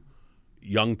to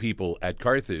young people at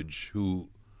Carthage who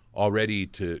already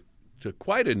to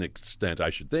quite an extent, I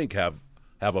should think, have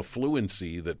a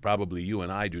fluency that probably you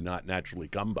and I do not naturally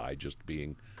come by, just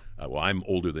being, I'm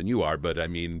older than you are, but I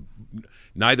mean,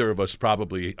 neither of us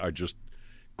probably are just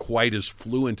quite as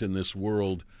fluent in this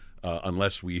world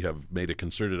unless we have made a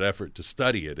concerted effort to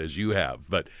study it as you have.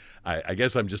 But I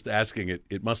guess I'm just asking,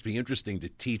 it must be interesting to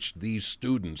teach these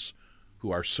students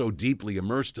who are so deeply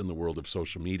immersed in the world of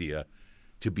social media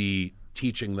to be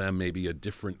teaching them maybe a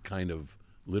different kind of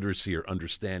literacy or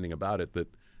understanding about it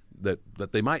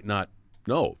that they might not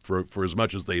know for as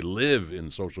much as they live in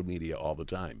social media all the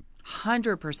time.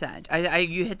 100%.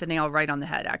 You hit the nail right on the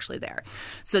head, actually, there.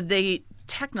 So they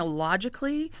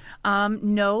technologically,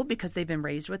 no, because they've been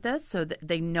raised with this, so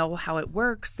they know how it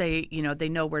works. They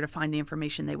know where to find the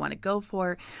information they want to go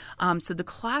for. So the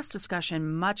class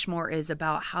discussion much more is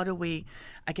about how do we,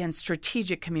 again,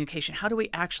 strategic communication. How do we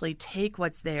actually take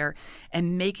what's there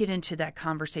and make it into that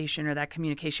conversation or that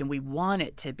communication we want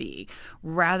it to be,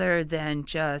 rather than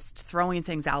just throwing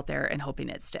things out there and hoping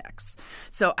it sticks.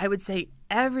 So I would say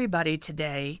everybody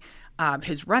today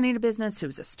who's running a business,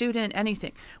 who's a student,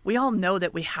 anything, we all know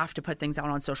that we have to put things out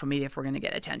on social media if we're going to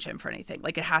get attention for anything.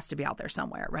 Like, it has to be out there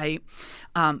somewhere, right?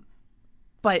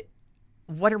 But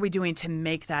what are we doing to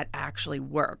make that actually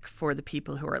work for the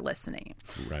people who are listening?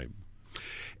 Right.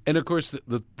 And, of course,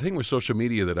 the thing with social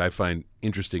media that I find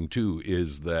interesting, too,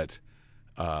 is that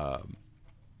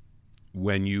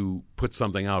when you put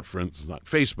something out, for instance,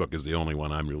 Facebook is the only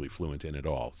one I'm really fluent in at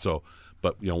all. So,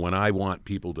 but, when I want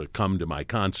people to come to my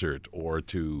concert or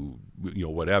to,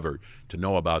 whatever, to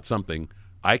know about something,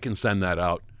 I can send that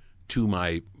out to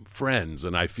my friends,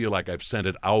 and I feel like I've sent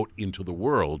it out into the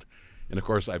world. And, of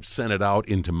course, I've sent it out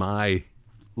into my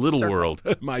little world,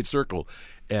 my circle.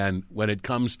 And when it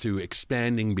comes to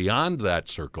expanding beyond that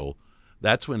circle,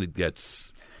 that's when it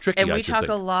gets tricky. And we talk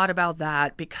a lot about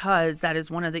that, because that is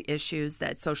one of the issues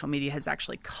that social media has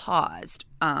actually caused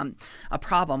a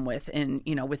problem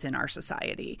within our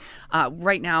society.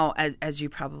 Right now, as you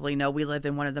probably know, we live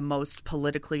in one of the most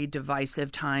politically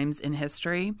divisive times in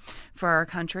history for our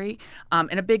country.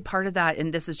 And a big part of that,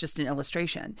 and this is just an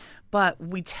illustration, but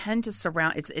we tend to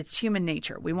surround, it's human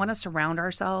nature. We want to surround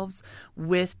ourselves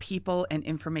with people and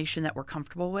information that we're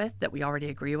comfortable with, that we already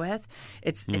agree with.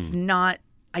 It's not,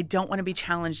 I don't want to be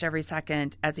challenged every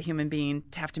second as a human being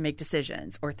to have to make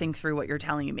decisions or think through what you're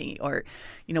telling me. Or,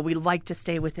 we like to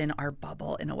stay within our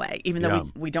bubble in a way, even though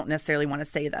we don't necessarily want to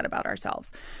say that about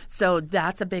ourselves. So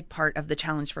that's a big part of the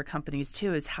challenge for companies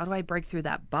too, is how do I break through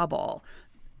that bubble?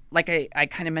 Like I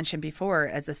kind of mentioned before,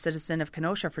 as a citizen of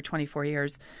Kenosha for 24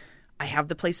 years, I have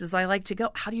the places I like to go.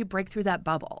 How do you break through that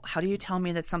bubble? How do you tell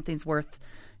me that something's worth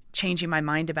changing my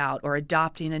mind about, or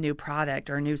adopting a new product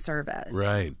or a new service?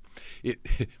 Right. It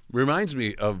reminds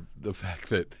me of the fact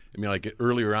that, like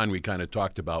earlier on we kind of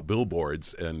talked about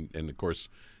billboards, and of course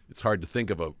it's hard to think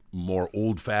of a more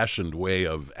old-fashioned way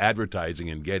of advertising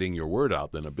and getting your word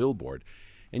out than a billboard.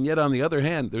 And yet, on the other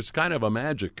hand, there's kind of a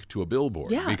magic to a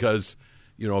billboard. Yeah. Because,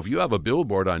 if you have a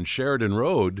billboard on Sheridan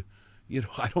Road,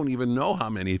 I don't even know how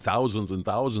many thousands and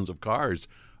thousands of cars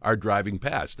are driving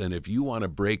past. And if you want to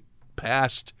break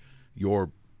past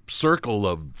your circle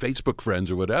of Facebook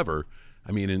friends or whatever,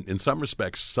 in some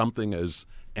respects, something as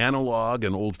analog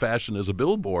and old-fashioned as a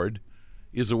billboard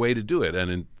is a way to do it. And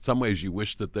in some ways, you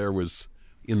wish that there was,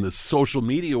 in the social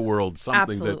media world,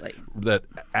 something that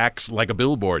acts like a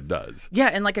billboard does. Yeah,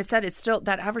 and like I said, it's still,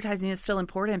 that advertising is still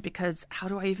important, because how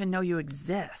do I even know you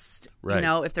exist? Right.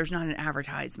 If there's not an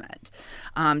advertisement.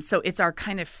 So it's our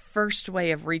kind of first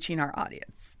way of reaching our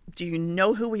audience. Do you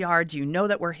know who we are? Do you know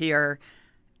that we're here?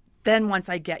 Then once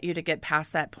I get you to get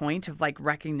past that point of like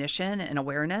recognition and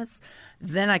awareness,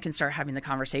 then I can start having the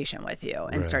conversation with you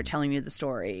and start telling you the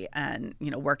story and,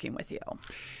 working with you.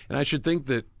 And I should think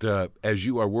that as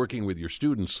you are working with your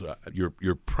students,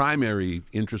 your primary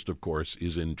interest, of course,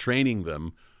 is in training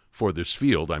them for this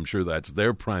field. I'm sure that's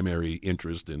their primary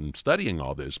interest in studying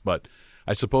all this. But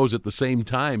I suppose at the same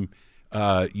time,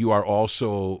 you are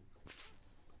also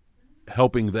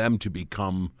helping them to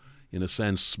become, in a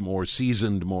sense, more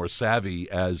seasoned, more savvy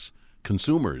as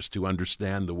consumers, to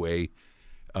understand the way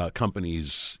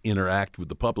companies interact with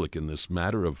the public in this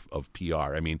matter of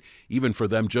PR. Even for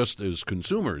them just as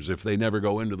consumers, if they never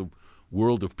go into the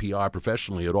world of PR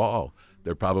professionally at all,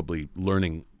 they're probably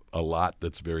learning a lot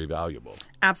that's very valuable.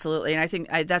 Absolutely. And I think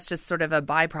that's just sort of a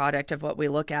byproduct of what we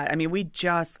look at. We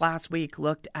just last week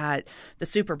looked at the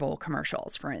Super Bowl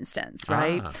commercials, for instance,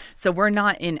 right? So we're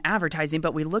not in advertising,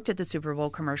 but we looked at the Super Bowl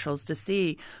commercials to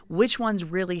see which ones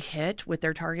really hit with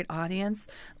their target audience.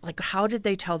 Like, how did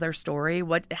they tell their story?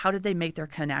 How did they make their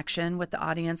connection with the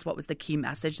audience? What was the key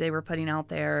message they were putting out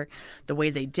there? The way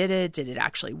they did it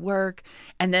actually work?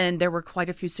 And then there were quite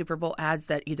a few Super Bowl ads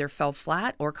that either fell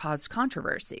flat or caused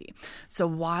controversy. So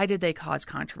why did they cause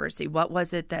controversy? What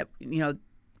was it that,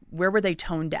 where were they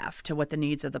tone deaf to what the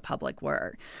needs of the public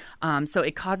were? So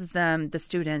it causes them, the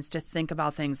students, to think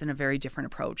about things in a very different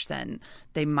approach than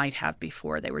they might have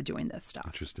before they were doing this stuff.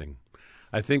 Interesting.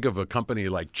 I think of a company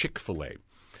like Chick-fil-A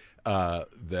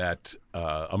that,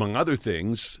 among other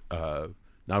things,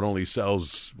 not only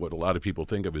sells what a lot of people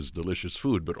think of as delicious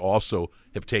food, but also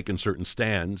have taken certain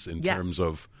stands in terms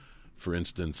of, for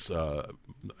instance,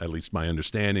 at least my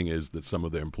understanding is that some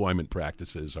of their employment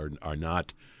practices are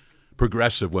not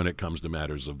progressive when it comes to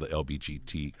matters of the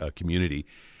LGBT community.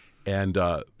 And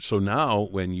so now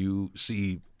when you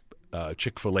see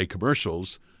Chick-fil-A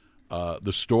commercials,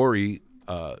 the story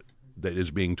that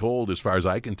is being told, as far as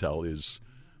I can tell, is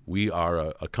we are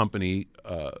a company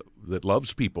that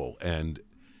loves people, and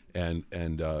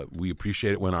we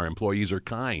appreciate it when our employees are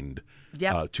kind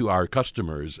to our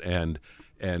customers, and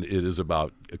it is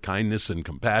about kindness and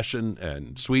compassion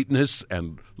and sweetness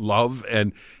and love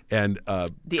and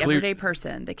the everyday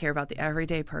person. They care about the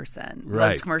everyday person.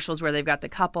 Right. Those commercials where they've got the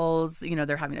couples,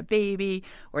 they're having a baby,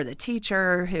 or the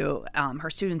teacher who her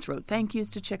students wrote thank yous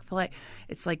to Chick-fil-A.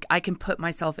 It's like I can put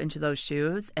myself into those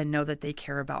shoes and know that they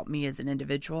care about me as an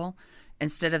individual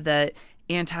instead of the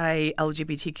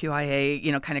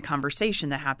anti-LGBTQIA, kind of conversation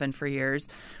that happened for years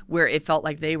where it felt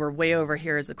like they were way over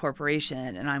here as a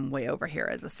corporation and I'm way over here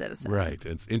as a citizen. Right.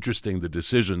 It's interesting the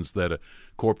decisions that a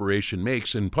corporation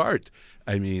makes in part.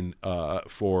 I mean,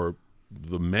 for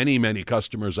the many, many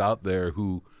customers out there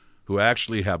who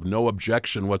actually have no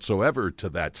objection whatsoever to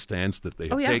that stance that they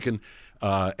have taken,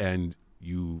 and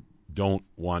you don't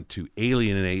want to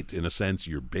alienate, in a sense,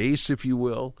 your base, if you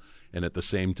will. And at the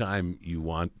same time, you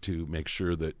want to make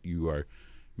sure that you are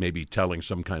maybe telling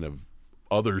some kind of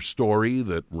other story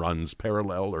that runs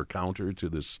parallel or counter to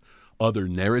this other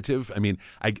narrative. I mean,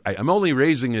 I'm only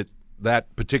raising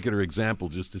that particular example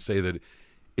just to say that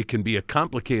it can be a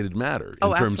complicated matter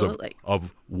in terms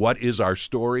of what is our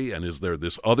story, and is there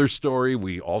this other story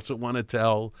we also want to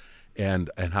tell,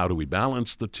 and how do we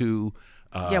balance the two?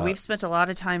 We've spent a lot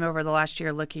of time over the last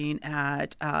year looking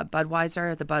at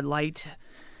Budweiser, the Bud Light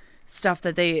stuff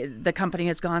that the company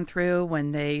has gone through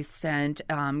when they sent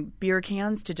beer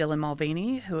cans to Dylan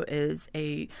Mulvaney, who is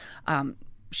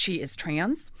she is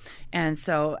trans. And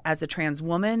so as a trans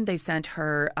woman, they sent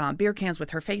her beer cans with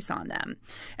her face on them.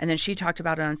 And then she talked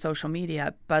about it on social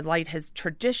media. Bud Light has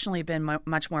traditionally been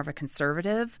much more of a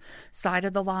conservative side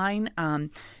of the line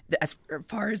as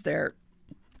far as their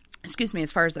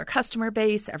customer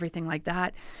base, everything like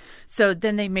that. So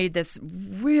then they made this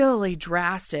really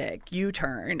drastic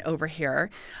U-turn over here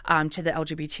to the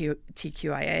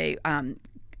LGBTQIA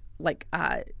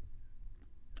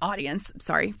audience.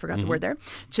 Sorry, forgot the word there.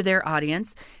 To their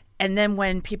audience. And then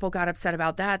when people got upset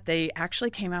about that, they actually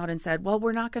came out and said, well,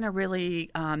 we're not going to really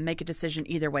make a decision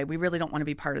either way. We really don't want to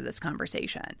be part of this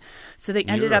conversation. So they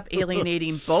ended up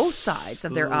alienating both sides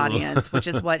of their audience, which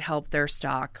is what helped their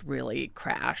stock really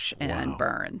crash and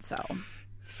burn.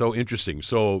 So interesting.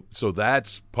 So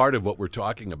that's part of what we're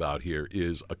talking about here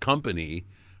is a company,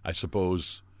 I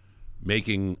suppose,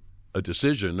 making a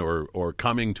decision or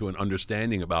coming to an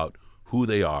understanding about who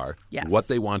they are, what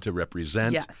they want to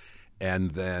represent. Yes.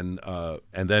 And then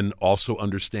also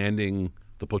understanding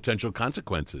the potential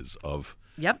consequences of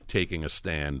taking a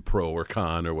stand, pro or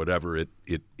con or whatever it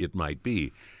might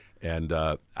be. And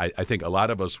I think a lot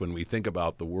of us, when we think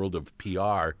about the world of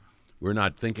PR, we're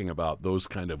not thinking about those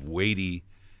kind of weighty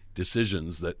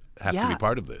decisions that have to be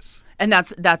part of this. And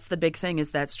that's the big thing,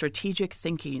 is that strategic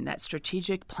thinking, that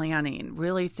strategic planning,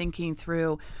 really thinking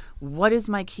through what is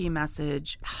my key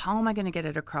message, how am I going to get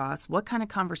it across, what kind of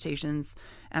conversations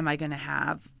am I going to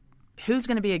have, who's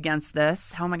going to be against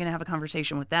this, how am I going to have a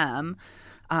conversation with them,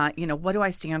 what do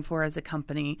I stand for as a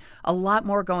company, a lot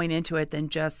more going into it than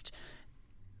just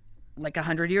like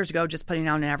 100 years ago, just putting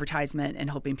out an advertisement and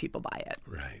hoping people buy it.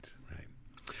 Right.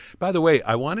 By the way,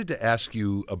 I wanted to ask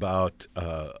you about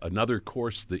another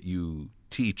course that you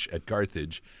teach at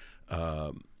Carthage,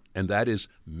 and that is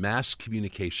mass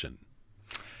communication.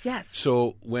 Yes.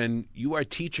 So when you are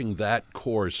teaching that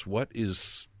course, what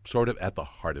is sort of at the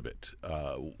heart of it?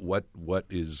 What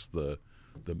is the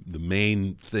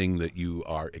main thing that you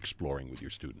are exploring with your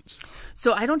students?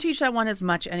 So I don't teach that one as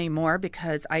much anymore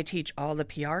because I teach all the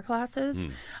PR classes,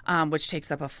 which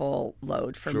takes up a full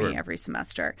load for me every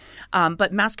semester.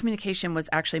 But mass communication was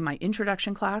actually my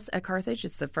introduction class at Carthage.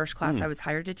 It's the first class I was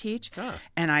hired to teach,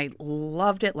 and I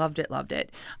loved it.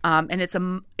 And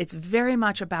it's very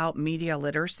much about media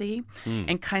literacy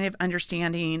and kind of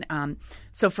understanding.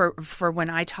 So for when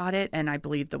I taught it, and I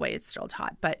believe the way it's still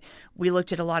taught, but we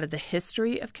looked at a lot of the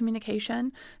history of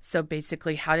communication. So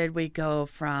basically, how did we go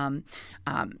from,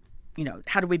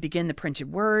 how do we begin the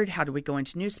printed word? How do we go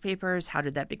into newspapers? How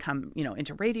did that become,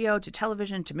 into radio, to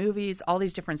television, to movies, all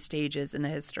these different stages in the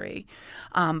history.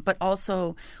 But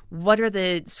also, what are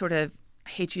the sort of, I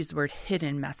hate to use the word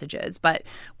hidden messages, but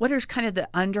what are kind of the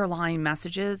underlying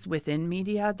messages within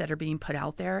media that are being put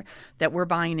out there that we're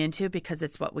buying into because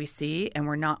it's what we see, and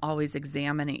we're not always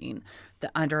examining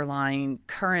the underlying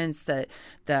currents, the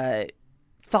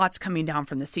thoughts coming down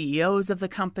from the CEOs of the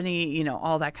company,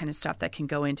 all that kind of stuff that can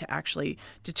go into actually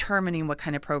determining what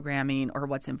kind of programming or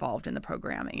what's involved in the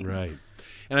programming. Right.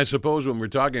 And I suppose when we're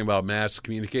talking about mass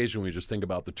communication, we just think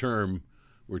about the term,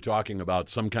 we're talking about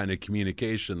some kind of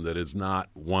communication that is not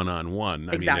one-on-one.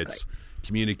 I Exactly. mean, it's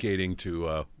communicating to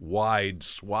a wide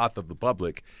swath of the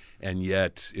public, and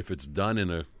yet if it's done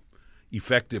in a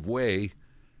effective way,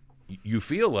 you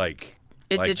feel like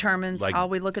it determines how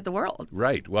we look at the world.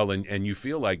 Right. Well, and you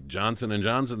feel like Johnson &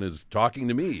 Johnson is talking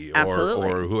to me, Absolutely.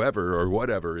 or whoever or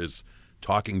whatever is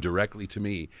talking directly to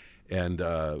me, and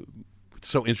it's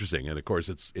so interesting. And of course,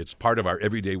 it's part of our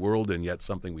everyday world, and yet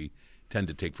something we tend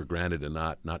to take for granted and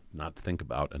not think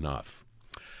about enough.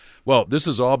 Well, this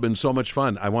has all been so much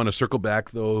fun. I want to circle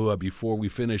back, though, before we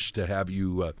finish, to have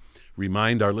you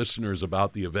remind our listeners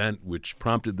about the event which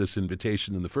prompted this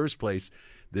invitation in the first place.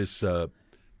 This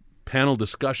panel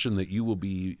discussion that you will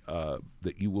be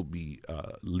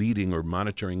leading or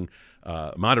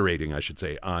moderating, I should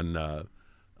say, on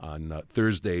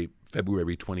Thursday,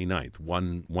 February 29th,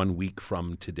 one week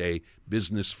from today.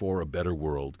 Business for a Better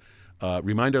World.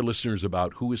 Remind our listeners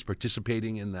about who is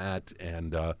participating in that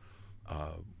and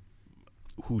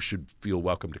who should feel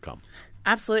welcome to come.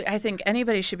 Absolutely. I think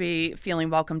anybody should be feeling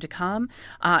welcome to come,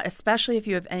 especially if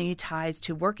you have any ties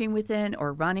to working within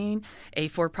or running a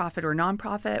for-profit or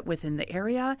nonprofit within the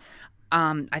area.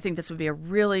 I think this would be a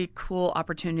really cool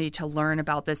opportunity to learn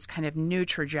about this kind of new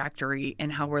trajectory in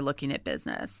how we're looking at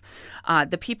business.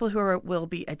 The people who will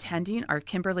be attending are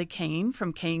Kimberly Kane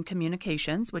from Kane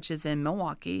Communications, which is in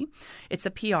Milwaukee. It's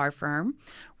a PR firm.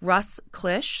 Russ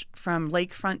Klisch from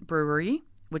Lakefront Brewery,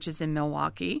 which is in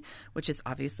Milwaukee, which is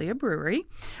obviously a brewery,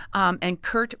 and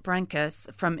Kurt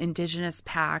Brenkus from Indigenous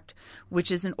Pact,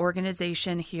 which is an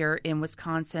organization here in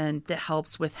Wisconsin that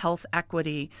helps with health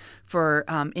equity for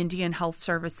Indian health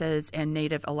services and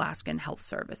Native Alaskan health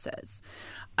services.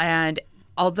 And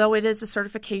although it is a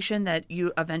certification that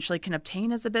you eventually can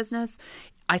obtain as a business,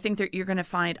 I think that you're going to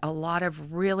find a lot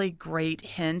of really great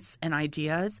hints and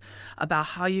ideas about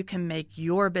how you can make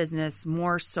your business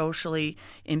more socially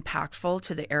impactful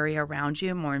to the area around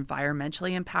you, more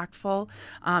environmentally impactful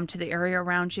to the area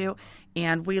around you.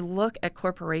 And we look at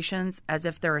corporations as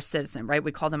if they're a citizen, right?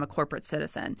 We call them a corporate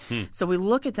citizen. So we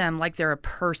look at them like they're a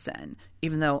person,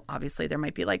 even though obviously there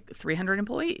might be like 300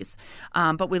 employees.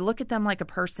 But we look at them like a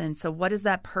person. So what is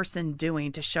that person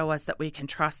doing to show us that we can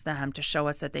trust them, to show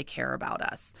us that they care about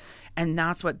us? And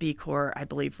that's what B-Corp, I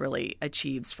believe, really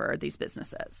achieves for these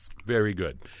businesses. Very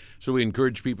good. So we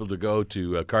encourage people to go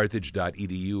to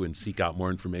carthage.edu and seek out more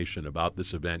information about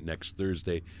this event next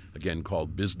Thursday, again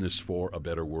called Business for a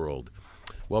Better World.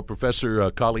 Well, Professor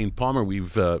Colleen Palmer,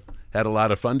 we've had a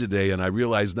lot of fun today, and I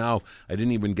realize now I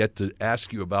didn't even get to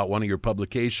ask you about one of your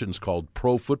publications called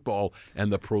Pro Football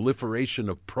and the Proliferation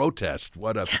of Protest.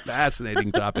 What a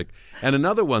fascinating topic. And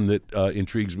another one that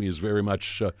intrigues me is very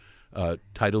much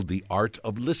titled The Art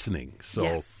of Listening.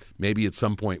 So maybe at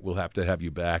some point we'll have to have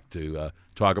you back to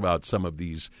talk about some of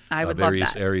these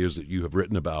various areas that you have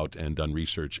written about and done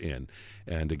research in.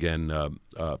 And again,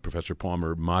 Professor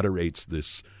Palmer moderates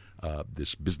this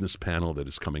business panel that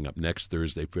is coming up next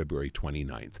Thursday, February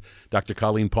 29th. Dr.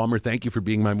 Colleen Palmer, thank you for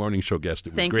being my morning show guest.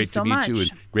 It was great to meet you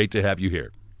and great to have you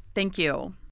here. Thank you.